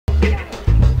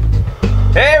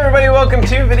everybody, welcome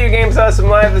to Video Games Awesome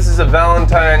Live. This is a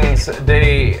Valentine's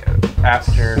Day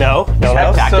after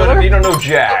episode of You Don't Know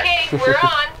Jack. Okay, we're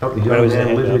on. The young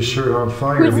man lit his shirt on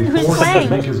fire before he could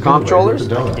make his Controllers?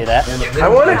 I can do that. I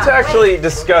wanted to actually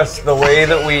discuss the way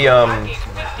that we,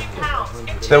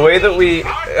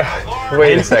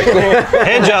 wait a second.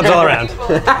 Hand jobs all around.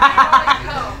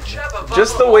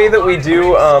 Just the way that we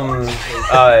do,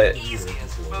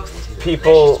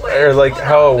 people, or like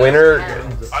how a winner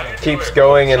keeps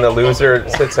going and the loser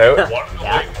sits out.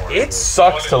 Yeah. It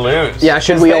sucks to lose. Yeah,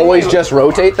 should we always just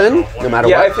rotate then, no matter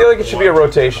Yeah, what? I feel like it should be a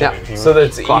rotation. Yeah. So that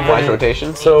it's Clockwise even.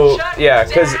 rotation. So, yeah,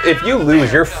 because if you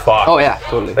lose, you're fucked. Oh yeah,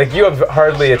 totally. Like, you have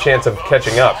hardly a chance of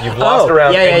catching up. You've lost a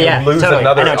round and you lose Totally.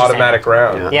 another I know what you're automatic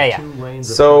round. Yeah.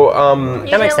 So, You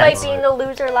That makes didn't like sense. being the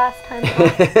loser last time.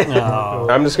 No.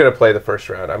 I'm just going to play the first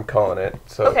round. I'm calling it.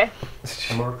 So, Okay.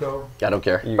 Marco. I don't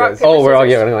care. you guys. Oh, we're all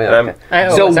Scissors. getting And okay.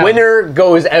 I'm- So winner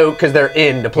goes out because they're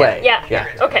in to play. Yeah.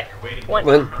 Okay. One.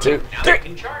 1, 2, 3.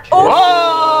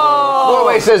 Oh! Oh,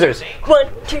 wait, scissors. 1,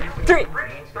 2, 3.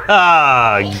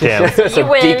 Ah, damn. So You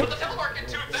win. Deacon-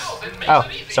 Oh,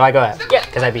 so I go out. Yeah.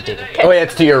 Because I beat Deacon. Oh, yeah,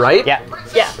 it's to your right? Yeah.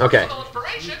 Yeah. Okay.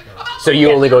 So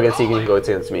you only go against Deacon, you go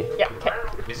against me. Yeah. Okay.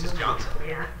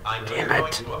 Damn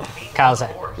it. Kyle's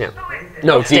out. Yeah.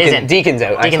 No, Stays in. Deacon's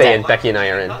out. Deacon's I stay out. in. Becky and I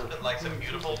are in.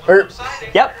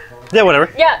 Yep. Yeah, whatever.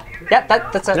 Yeah. Yep,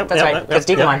 that's right. That's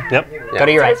Deacon one. Yep. Go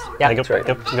to your right. Yeah. Yep. right.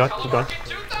 Yep. Keep going. Keep going.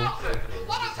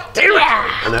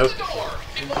 I'm out.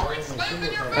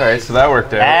 Alright, so that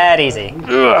worked out. That easy.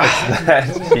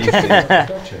 That's easy.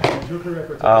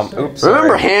 Oops.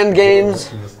 Remember hand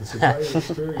games?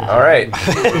 Alright.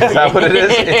 Is that what it is?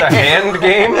 It's a hand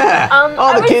game?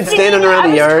 All the kids standing around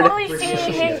the yard. I was totally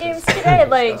seeing hand games today.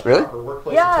 Like, Really?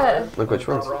 yeah. Like which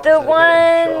ones? The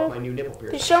one.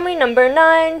 You show me number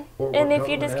 9, and if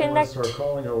you disconnect. I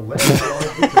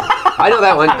know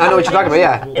that one. I know what you're talking about,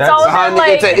 yeah. It's all behind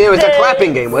about, the- like, it was a the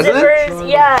clapping game, wasn't it? zippers,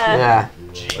 Yeah. Yeah.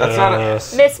 That's not a...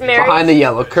 Miss Mary. Behind the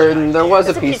yellow curtain, there was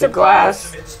a piece of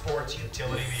glass.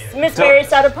 Miss Mary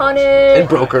sat upon it. And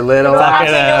broke her lid off. Laughing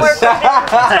to work with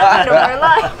it. No more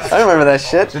lies. I remember that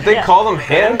shit. Did they call them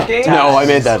hand games? No, I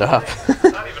made that up.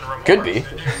 Could be.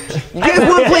 You guys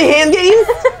want to play hand games?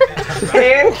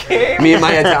 Hand game? Me and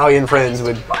my Italian friends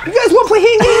would. You guys want to play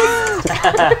hand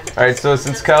games? Alright, so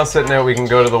since Kyle's sitting out, we can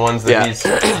go to the ones that Yeah. he's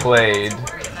played,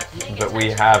 but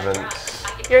we haven't.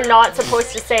 You're not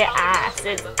supposed to say ass.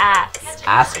 It's ass.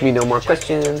 Ask me no more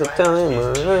questions of time.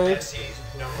 Alright.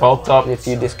 Fault up If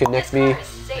you disconnect me.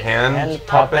 hand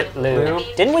puppet Lube.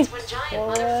 loop. Didn't we?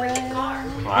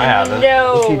 I haven't.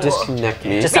 No. If you disconnect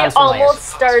me. Just we sounds familiar. almost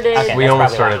started. Okay. We That's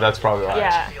almost probably started, why. that's probably why.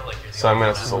 Yeah. So I'm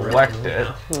going to select it,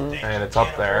 and it's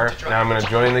up there. Now I'm going to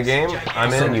join the game.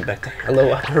 I'm Send you in. back to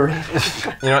hello operator.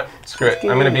 You know what? Screw it.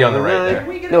 I'm going to be on the right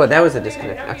there. No, that was a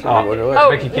disconnect. Actually, Oh. what it was. Oh,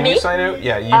 Becky, can me? you sign out?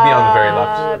 Yeah, you be on the very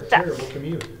left. Back.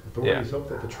 Yeah. And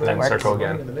then circle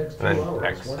again. And then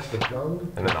X. And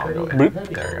then I'll go in. There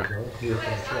we go.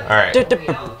 Alright.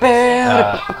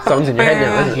 Sounds in your head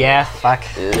now, isn't it? Yeah, fuck.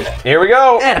 Here we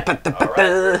go!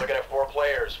 Looking at 4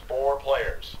 players. 4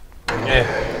 players. Yeah.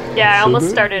 Yeah, I almost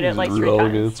started it like 3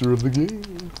 times. of the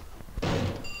game.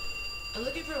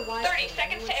 30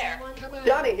 seconds to air.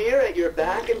 Johnny here at your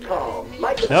back and call.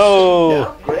 No.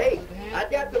 Yeah, great. I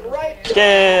got the right.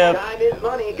 Yeah. Time is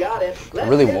money. Got it. Let's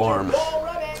Really get warm. this ball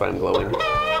running. That's why I'm glowing.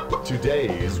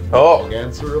 Today's Oh. wrong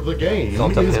answer of the game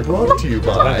Salt up is hand. brought to you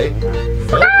by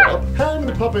Felt Up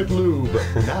Hand Puppet Lube.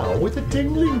 Now with a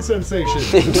tingling sensation.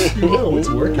 You know it's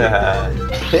working.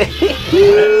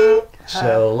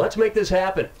 So let's make this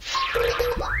happen.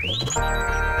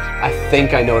 I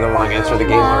think I know the wrong answer to the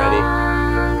game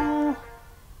already.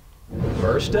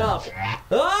 First up.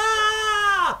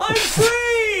 Ah! I'm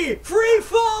free! Free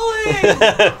falling!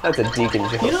 That's a Deacon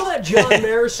joke. You know that John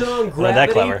Mayer song, Not Gravity? that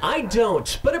clever. I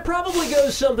don't, but it probably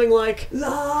goes something like,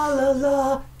 la la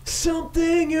la,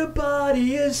 something, your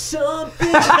body is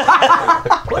something.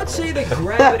 Let's say that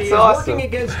Gravity is awesome. working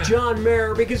against John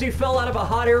Mayer because he fell out of a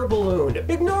hot air balloon.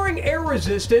 Ignoring air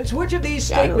resistance, which of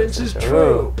these I know statements this is is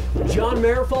true? John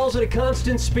Mayer falls at a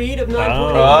constant speed of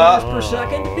 9.8 Oh. meters per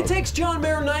second. It takes John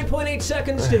Mayer 9.8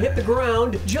 seconds to hit the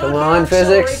ground. John Come on, Mayer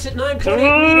physics. accelerates at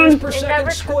 9.8 meters per It second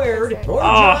never squared. comes Or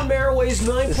John Mayer weighs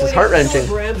 9.8 heart-wrenching.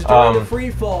 kilograms during the free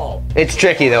fall. It's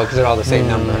tricky though, because they're all the same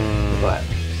number. But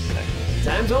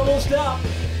Time's almost up.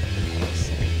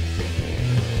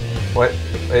 What?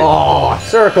 Wait. oh,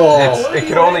 circle. It's- It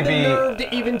could only Who had the be- nerve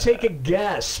to even take a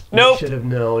guess. Nope. Should have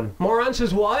known. Moron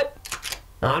says what?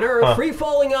 On Earth,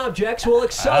 free-falling objects will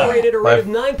accelerate at a rate of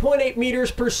 9.8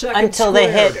 meters per second Until they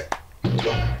squared. hit.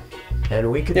 And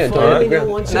we could Yeah, finally don't-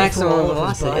 know once and for all Maximum if his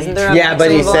velocity. body Isn't there a Yeah,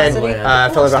 but he maximum said,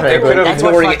 velocity? fellow behind It could've- That's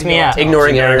what fucked me up.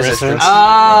 ignoring air resistance.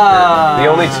 Ah. The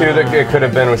only two that it could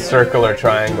have been was circle or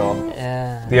triangle.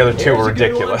 Yeah. The other two were Here's a good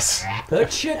ridiculous. one. A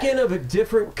chicken of a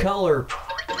different color.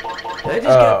 I just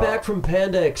got back from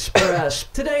Panda Express.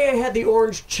 Today I had the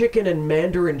orange chicken and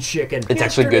mandarin chicken. It's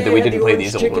actually good that Yesterday we I had didn't the play orange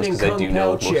these old chicken ones and because I do Kung know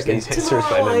Pao most of chicken. these answers by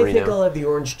Tomorrow memory I think now. I'll have the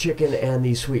orange chicken and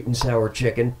the sweet and sour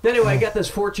chicken. Anyway, I got this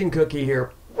fortune cookie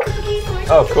here.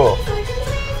 Oh, cool.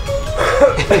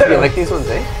 You like these ones,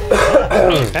 eh?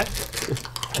 Okay.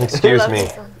 Excuse me.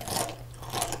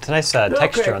 It's a nice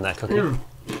texture on that cookie.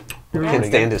 Can't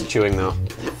stand his chewing though.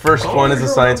 First one is a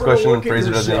science Remember to question and look at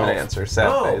Fraser doesn't even yourself. answer.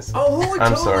 Sad face. Oh, who would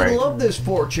I'm totally sorry. love this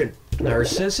fortune?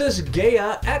 Narcissus,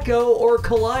 Gaia, Echo, or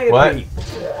Calliope? What?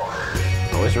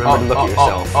 Always remember to look at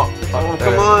yourself.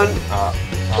 Come on.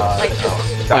 Like,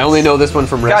 I only know this one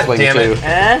from wrestling damn it. too.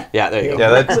 Eh? Yeah, there you go.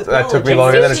 Yeah, that took me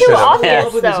longer than it It's too should have. obvious. In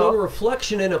love with his though. own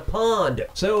reflection in a pond,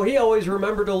 so he always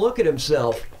remembered to look at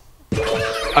himself.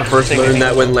 I first learned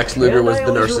that when Lex Luger And was I the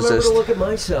always remember to narcissist. look at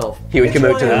myself. He would come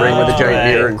It's out to the why ring with a I-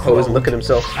 giant mirror and pose and look at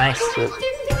himself. Nice.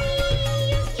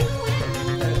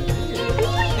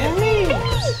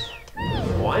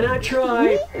 Why not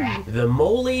try the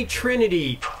Moly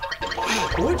Trinity?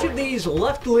 Which of these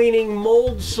left-leaning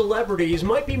mold celebrities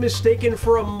might be mistaken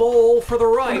for a mole for the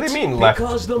right? do they mean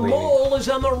Because the left-leaning? mole is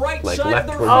on the right Like side of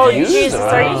their leftward oh, face. Jesus,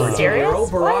 are you Robert De serious? Niro,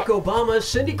 Barack What? Obama,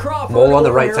 Cindy Crawford, Mole on the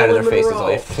or right side of their Marilyn face is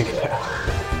all you Monroe. think about.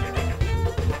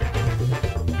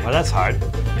 Well, that's hard.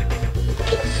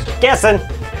 Guessing.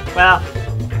 Well,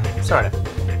 sort of.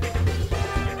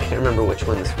 Can't remember which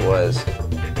one this was.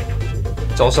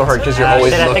 It's also hard because you're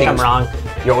always Shit, I looking. think I'm wrong.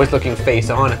 You're always looking face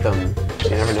on at them. You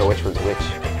never know which one's which.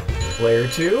 Player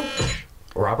 2,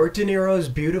 Robert De Niro's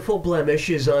beautiful blemish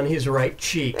is on his right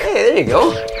cheek. Hey, there you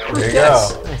go. There you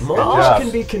go. Moles job.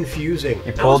 can be confusing.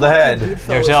 You pulled ahead.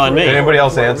 You're telling me. Did anybody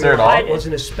else answer at all? I It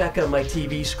wasn't a speck on my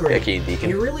TV screen. Becky and Deacon.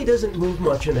 He really doesn't move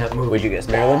much in that movie. Would you guess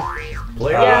Marilyn?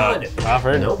 Player Yeah. 1,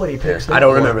 Crawford. nobody picks that I don't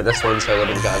one. remember this one, so I would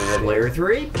have gotten it. Player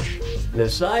 3, the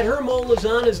side her mole is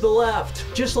on is the left,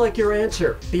 just like your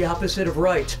answer, the opposite of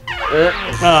right.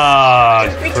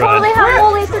 Oh, We totally have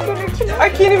Molly for dinner tonight. I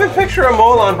can't even picture a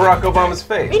mole on Barack Obama's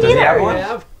face. Me Does he neither. have We one?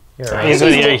 have He's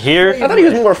either here. I thought he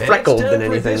was more And it's freckled time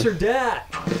than for this or anything. that.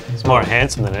 He's more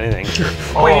handsome than anything.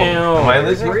 Oh, am I Player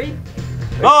losing? 3,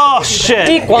 Oh, shit.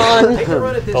 take a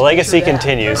run at this The legacy this or that.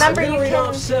 continues. Remember, I'm gonna you read can-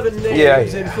 off 7 names, Yeah.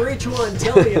 and for each one,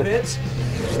 tell me if it's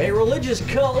a religious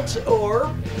cult or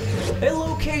a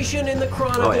location in the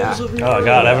Chronicles yeah. of Narnia. Oh,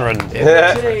 God, I haven't read If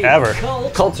it's a ever.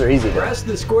 cult, Cults are easy though. press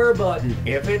the square button.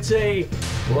 If it's a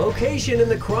location in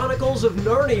the Chronicles of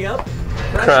Narnia,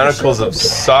 press the Chronicles circle of button.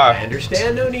 Sock. I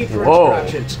understand, no need for Whoa.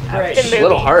 instructions. Great. Good A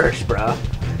little harsh, bruh.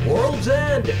 World's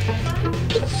End,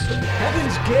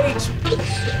 Heaven's Gate,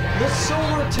 the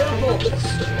Solar Temple,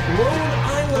 Lone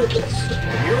Island,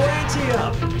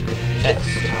 Urantia,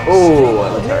 Oh,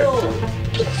 that was Hill, hard.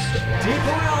 Deep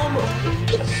Realm,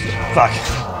 Fuck.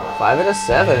 5 out of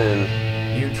 7.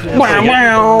 you Wow,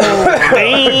 wow.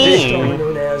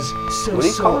 known as What do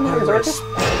you call him? His Iris.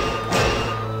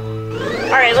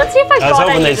 All right, let's see if I I was got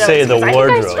hoping any they'd of those, say the 'cause I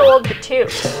wardrobe. think I stole the 2.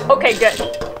 Okay,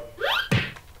 good.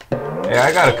 Yeah,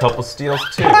 I got a couple steals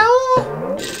too.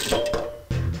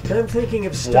 I'm thinking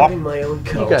of starting my own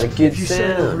cult. got a good If you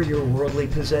send sound. over your worldly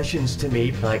possessions to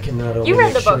me, I can not only You read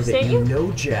make the sure books, that didn't you you? know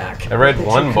Jack. I read but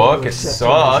one you book, can it accept him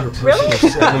as your sucked. Really?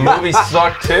 personal The movie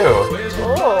sucked too.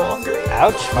 Oh.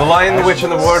 Ouch. The Lion, the Witch,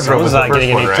 and the Wardrobe was Someone's the not first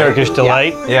getting one, any right? Turkish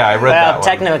delight. Yeah, I read Well, that one.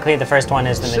 technically, the first one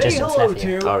is the Say magician's hello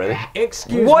nephew. to. Oh, really?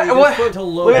 Excuse What- me, what? this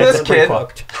frontal Look lobe at this is kid.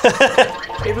 cooked.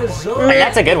 If a zombie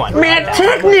That's a good one.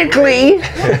 Technically.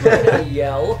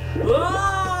 yell,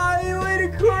 "Ah, you ate a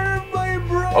quarter of my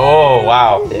brain!" Oh,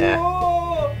 wow. Yeah.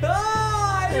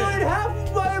 Ah, you ate half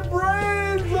of my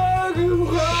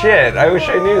brains! Shit, I wish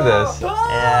I knew this.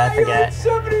 Yeah, I forget.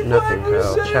 Nothing,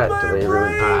 Kyle. Chat delay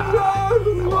ruined.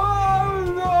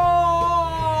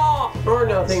 Or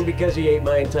nothing because he ate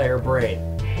my entire brain.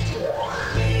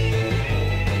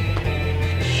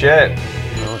 Shit.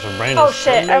 Oh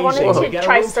shit, I wanted Amazing. We to got a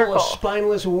try room full circle. of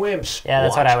spineless wimps. Yeah,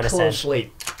 that's what Watch I would've said.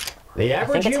 closely. The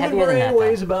average it's human heavier than brain that, though.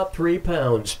 weighs about 3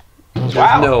 pounds.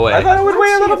 Wow. no way. I thought it would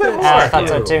weigh a little bit more. I thought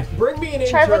so too. Bring me an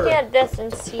Try intern. looking at this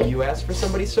and see. You asked for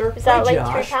somebody, sir? Is that Hey,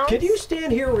 like 3 Josh, pounds? could you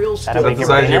stand here real still? That'll Is that the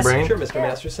size of your brain? Sure, Mr.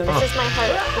 Masterson. This is my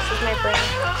heart. This is my brain.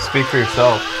 Speak for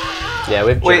yourself. Yeah,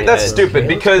 we've. Wait, that's stupid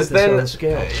Okay, because let's put then this on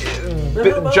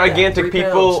a scale. gigantic 3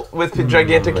 people pounds. with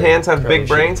gigantic hands have big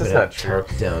Probably brains. should That's put not a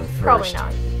true. tarp down Probably first.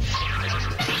 not.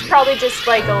 probably just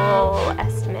like a little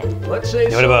estimate. Let's say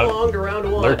What so about long to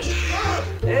round one. Lurch?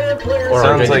 And players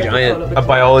Sounds like giant. a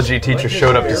biology teacher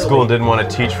showed up to school and didn't want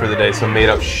to teach for the day, so made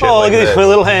up shit Oh, like look at these this. pretty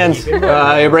little hands.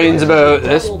 Your brain's about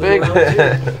this big.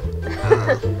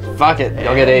 Fuck it,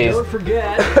 you'll get A's. Don't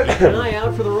forget, keep an eye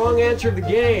out for the wrong answer of the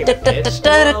game. It's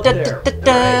still out there.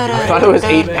 I thought it was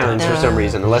 8 pounds for some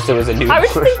reason, unless it was a newborn. I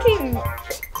was thinking,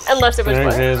 unless it was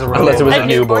what? Unless it was a A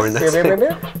newborn. That's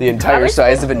the entire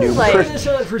size of a newborn. like- This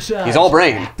on for size. He's all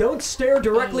brain. Don't stare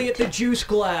directly at the juice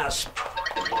glass.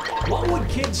 What would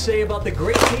kids say about the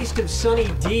great taste of Sunny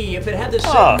D if it had the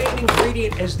same main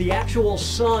ingredient as the actual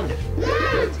sun?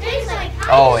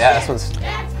 Oh yeah, this one's.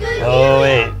 Oh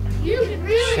wait.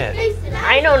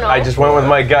 I don't know. I just went with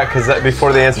my gut because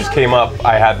before the answers came up,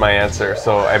 I had my answer.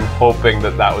 So I'm hoping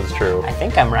that that was true. I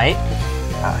think I'm right.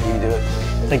 You can do it.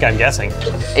 I think I'm guessing.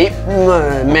 8,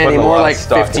 Manny, Putting a more lot of like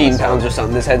stock in 15 this pounds one. or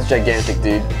something. This head's gigantic,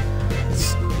 dude.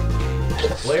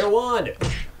 Player one.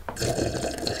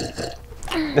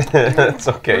 It's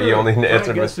okay. You only I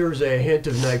answered guess with there's a hint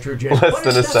of nitrogen, Less but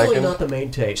than a it's definitely second. not the main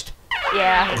taste.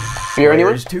 Yeah. Beer,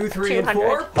 anyone? Players 2, 3, and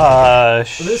 200. 4. The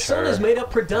sun is sure. made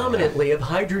up predominantly of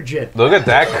hydrogen. Look at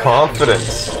that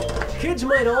confidence. Kids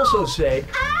might also say,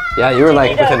 Yeah, you were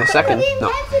like within a second. No,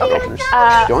 couple openers.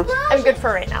 Go on. I'm good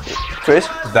for right now. Chris?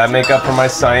 Did that make up for my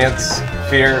science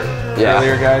fear Yeah.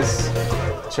 earlier, guys?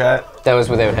 Chat. That was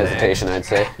without hesitation, I'd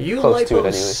say. you Close to it, lipos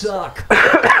anyways. suck.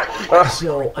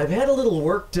 So, I've had a little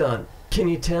work done. Can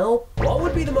you tell? What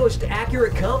would be the most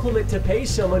accurate compliment to pay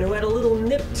someone who had a little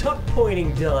nip-tuck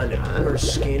pointing done? Her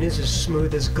skin is as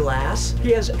smooth as glass.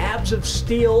 He has abs of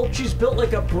steel. She's built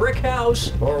like a brick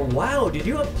house. Or, wow, did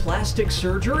you have plastic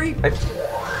surgery?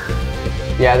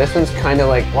 Yeah, this one's kind of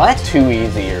like What? too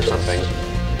easy or something.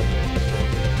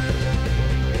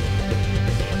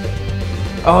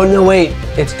 Oh no, wait!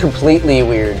 It's completely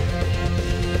weird.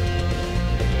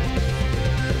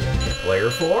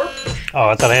 Player 4. Oh,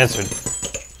 I thought I answered.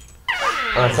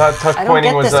 I thought tuck I don't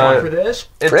pointing get was this one. For this,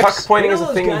 tuck pointing you is know a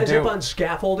those thing you guys do. up on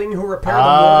scaffolding who repair the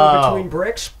mortar between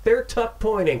bricks? They're tuck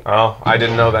pointing. Oh, I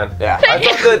didn't know then. Yeah. I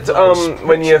thought that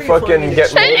when you fucking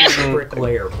get molten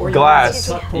bricklayer or glass,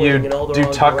 tuck you pointing in all the do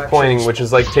wrong tuck directions. pointing, which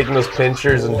is like taking those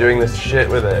pinchers and doing this shit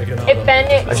with it. If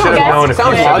Ben, I should have known if you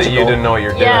Sounds said that logical. you didn't know what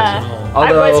you're doing. Yeah.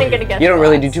 Although, I wasn't gonna guess you don't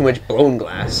really do glass. too much blown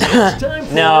glass. Time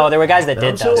for No, there were guys that I'm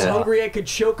did so those. hungry I could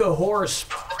choke a horse.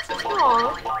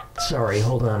 Aw. Sorry,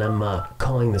 hold on. I'm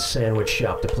calling the sandwich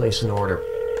shop to place an order.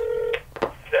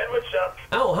 Sandwich shop.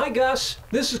 Oh, hi Gus.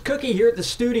 This is Cookie here at the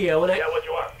studio, and Yeah, what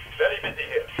you want? Very busy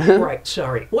here. Right,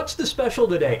 sorry. What's the special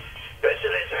today? Special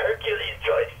is Hercules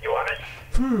choice. You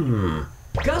want it?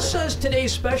 Gus says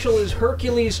today's special is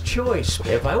Hercules Choice.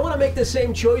 If I want to make the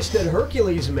same choice that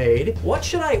Hercules made, what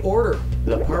should I order?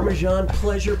 The Parmesan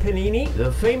Pleasure Panini, the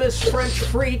famous French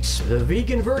Frites, the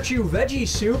Vegan Virtue Veggie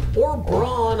Soup, or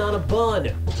brawn on a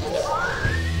bun?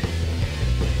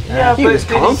 Yeah, He but was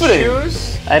did confident. he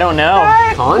choose? I don't know.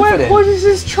 Confident. What is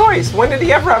his choice? When did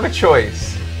he ever have a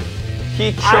choice?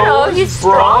 He chose I don't know. He's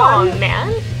brawn. strong,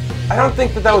 man. I don't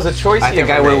think that was a choice. I he think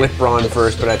ever I went made. with brawn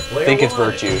first, but I think it's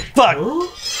virtue. Fuck!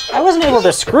 I wasn't able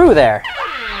to screw there.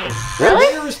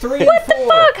 Players 3 and 4. What the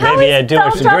fuck? How Maybe is I had too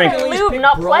much to felt up drink. and Hercules lube, picked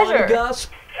not brawn, pleasure? Gus.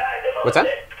 What's that?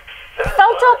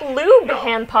 Felt up lube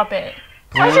hand puppet.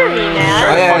 Pleasure me, Oh,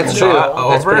 man. yeah, Fucking it's true. got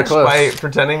That's over pretty close. by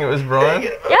pretending it was brawn.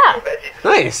 Yeah.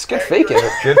 Nice, good fake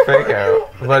out. Good fake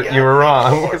out, but you were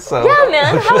wrong. So Yeah,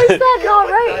 man. How is that not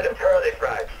Side right? of curly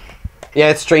fries. Yeah,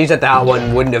 it's strange that that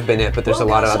one wouldn't have been it, but there's a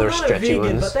lot of Gus, other I'm not a stretchy vegan,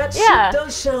 ones. But that Yeah. soup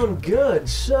does sound good,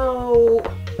 so...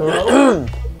 Hello?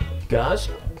 Gus?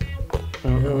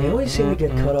 We always seem to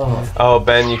get cut off. Oh,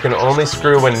 Ben, you can only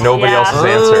screw when nobody Yeah. else has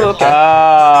answered. Okay. You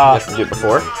Ah. have to do it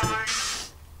before.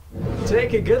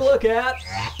 Take a good look at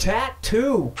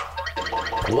Tattoo.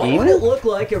 What would it look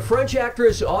like if French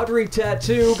actress Audrey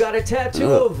Tattoo got a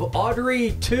tattoo of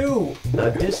Audrey 2?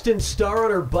 A distant star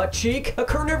on her butt cheek? A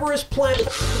carnivorous plant?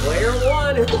 Player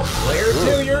 1. Player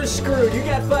 2, you're screwed. You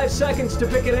got 5 seconds to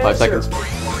pick an answer. 5 seconds.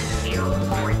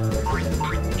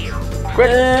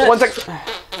 Quick, 1 second.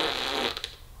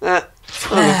 That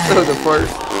was a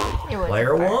first. It was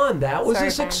Player far. 1, that was Sorry,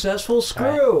 a Ben. successful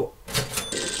screw.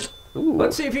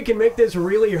 Let's see if you can make this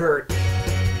really hurt.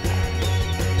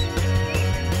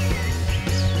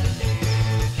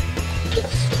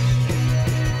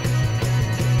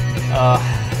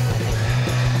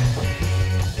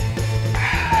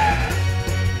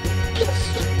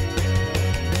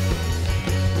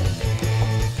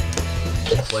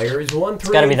 Players 1,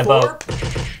 3, gotta be and the 4. boat.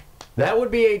 That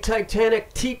would be a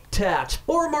Titanic teep tat,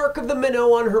 or Mark of the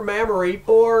Minnow on her mammary,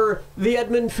 or the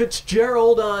Edmund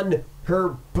Fitzgerald on her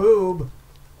boob.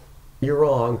 You're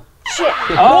wrong. Shit. What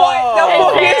the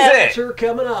fuck is it? Answer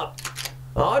coming up.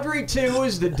 Audrey 2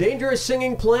 is the dangerous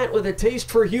singing plant with a taste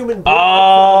for human blood.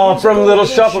 Oh, from Little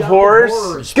Shop of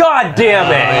Horrors? God damn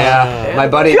it! Yeah, my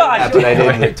buddy did that, but I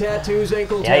didn't. Tattoos,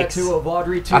 ankle tattoo of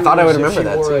Audrey 2. I thought I would remember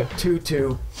that too.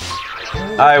 Tutu.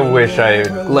 I wish I...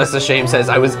 Less of Shame says,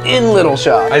 I was in Little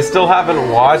Shop. I still haven't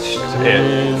watched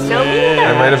it. No,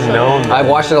 I might have known that. I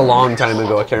watched it a long time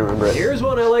ago, I can't remember it. Here's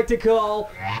one I like to call,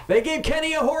 they gave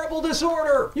Kenny a horrible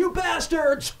disorder, you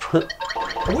bastards!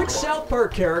 Which South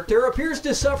Park character appears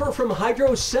to suffer from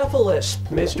hydrocephalus?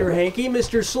 Mr. Hanky,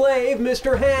 Mr. Slave,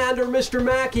 Mr. Hand, or Mr.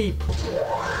 Mackey?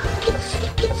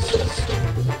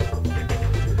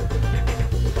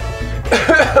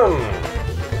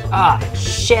 Ah,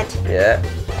 shit. Yeah.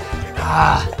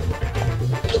 Ah.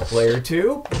 Player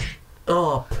 2?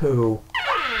 Aw, poo.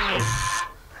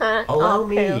 Huh? Allow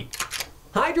me.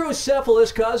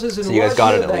 Hydrocephalus causes So you guys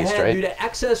got it enlargement of at the least, head right? due to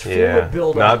excess Yeah, fluid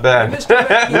buildup. not bad. Mr.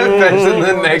 Mackey, That's in the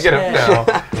enormous negative head.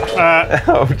 now.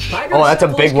 Ouch. Oh, that's a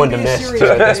big one to miss, too,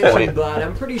 at this point. But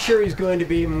I'm pretty sure he's going to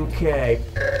be okay.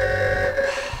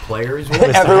 Players will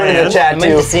Everyone in the chat, I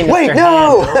meant too. to see Mr. Wait, Hand.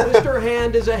 no! Mr.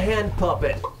 Hand is a hand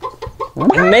puppet.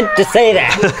 I meant to say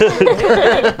that.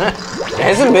 It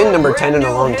hasn't been number 10 in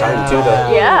a long time, too,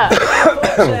 though. Yeah.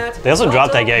 They also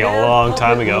dropped that gag a long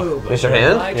time ago. Mr.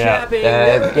 Hand? Yeah.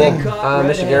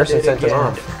 Mr. Garrison sent him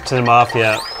off. Sent him off,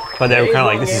 yeah. But they were kind of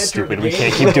like, this is stupid. We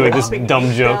can't keep doing this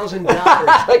dumb joke.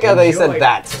 I like how they said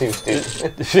that's too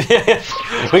stupid.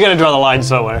 We gotta draw the line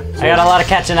somewhere. I got a lot of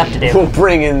catching up to do. We'll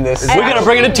bring in this. We gotta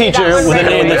bring in a teacher with a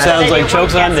name that sounds like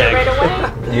Chokes on Dick.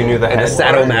 You knew that. And a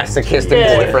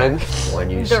sadomasochistic boyfriend.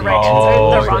 The right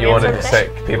Oh, answer, the wrong you wanted to answer.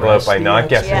 set people up by not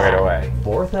guessing right away.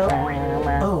 Fourth out?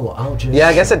 Oh, I'll just... Yeah,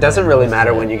 I guess it doesn't really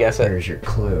matter when you guess it. Here's your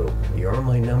clue. You're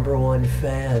my #1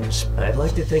 fans. I'd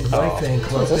like to think my fan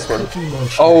club is Cookie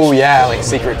Munchers. Oh yeah, like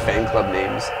secret fan club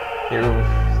names.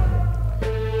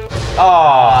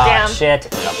 Oh, Damn. Shit.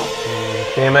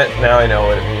 damn it. Now I know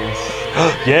what it means.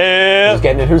 Yeah! Who's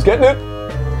getting it? Who's getting it?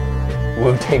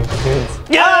 Wu-Tang Kids.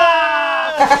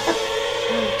 Yeah!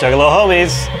 Juggalo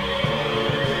homies.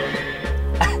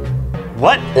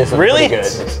 What? This is Really? pretty good.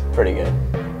 This is pretty good.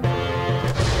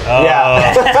 Oh,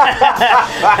 Yeah.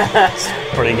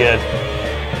 it's pretty good.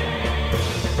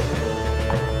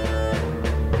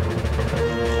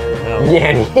 No.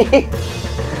 Yanny.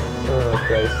 Oh,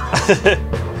 Christ.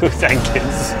 Who thank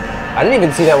kids? I didn't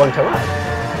even see that one come up.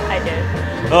 I did.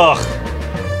 Ugh.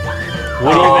 We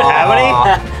don't even have any?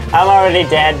 I'm already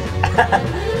dead.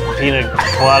 Pina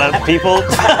colada people?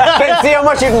 Can't see how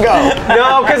much you can go.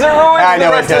 No, because it ruins I know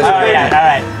the it rest does. of the Oh, thing. yeah, all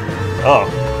right. Oh.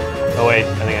 Oh, wait.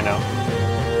 I think I know.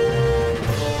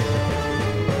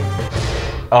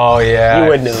 Oh, yeah. You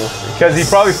would know. Because he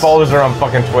probably follows her on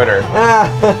fucking Twitter.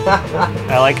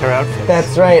 I like her outfit.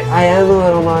 That's right. I am a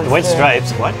little monster. The white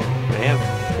stripes. What? Damn.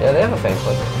 Yeah, they have a fan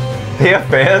club. They have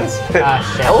fans? Ah,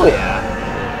 shit. Oh yeah.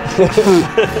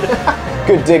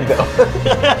 Good dig though.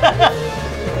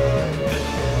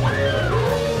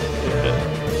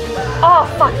 Oh,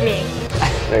 fuck me.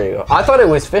 There you go. I thought it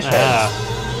was fish heads.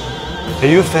 Ah. Are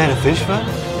you a fan of fish fun?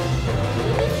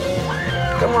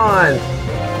 Come on.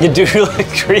 You do like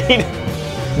Creed?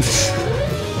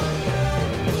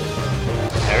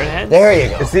 Parrot heads? There you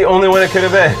go. It's the only one it could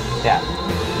have been. Yeah.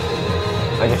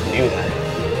 I just knew that.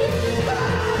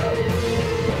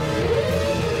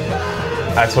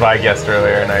 That's what I guessed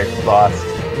earlier and I lost.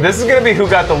 This is gonna be who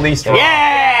got the least wrong.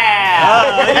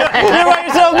 Yeah! You brought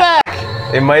yourself back!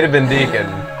 It might have been Deacon.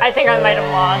 I think I might have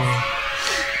lost.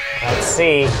 Let's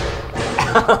see.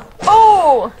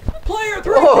 Oh! Player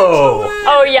 3. Whoa.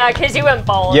 Oh, yeah, because you went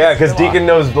bald. Yeah, because Deacon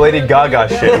knows Lady Gaga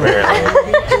shit,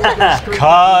 apparently.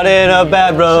 Caught in a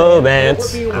bad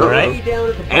romance. Alright.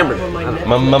 Amber.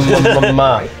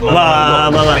 Ma.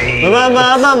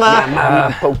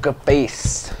 Poker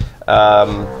face.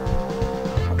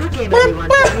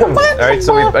 Alright,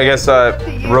 so we, I guess,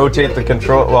 rotate the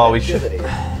control. Well, we should.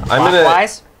 I'm gonna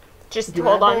Clockwise? Just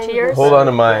hold on to yours. hold on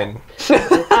to mine.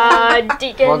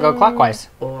 Deacon. We'll go clockwise.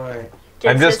 I'm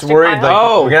gets just his to worried, like,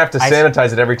 Oh, we're gonna have to I see.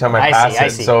 sanitize it every time I I pass see, I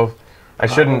it, see. so I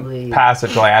shouldn't pass it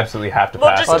till I absolutely have to We'll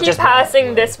pass just it. keep just-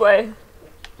 passing this way.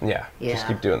 Yeah, just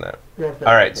keep doing that.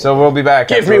 Alright, so we'll be back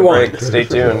Give after me a one. break. Stay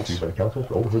tuned. By the Council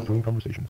for Overheard Phone Conversations.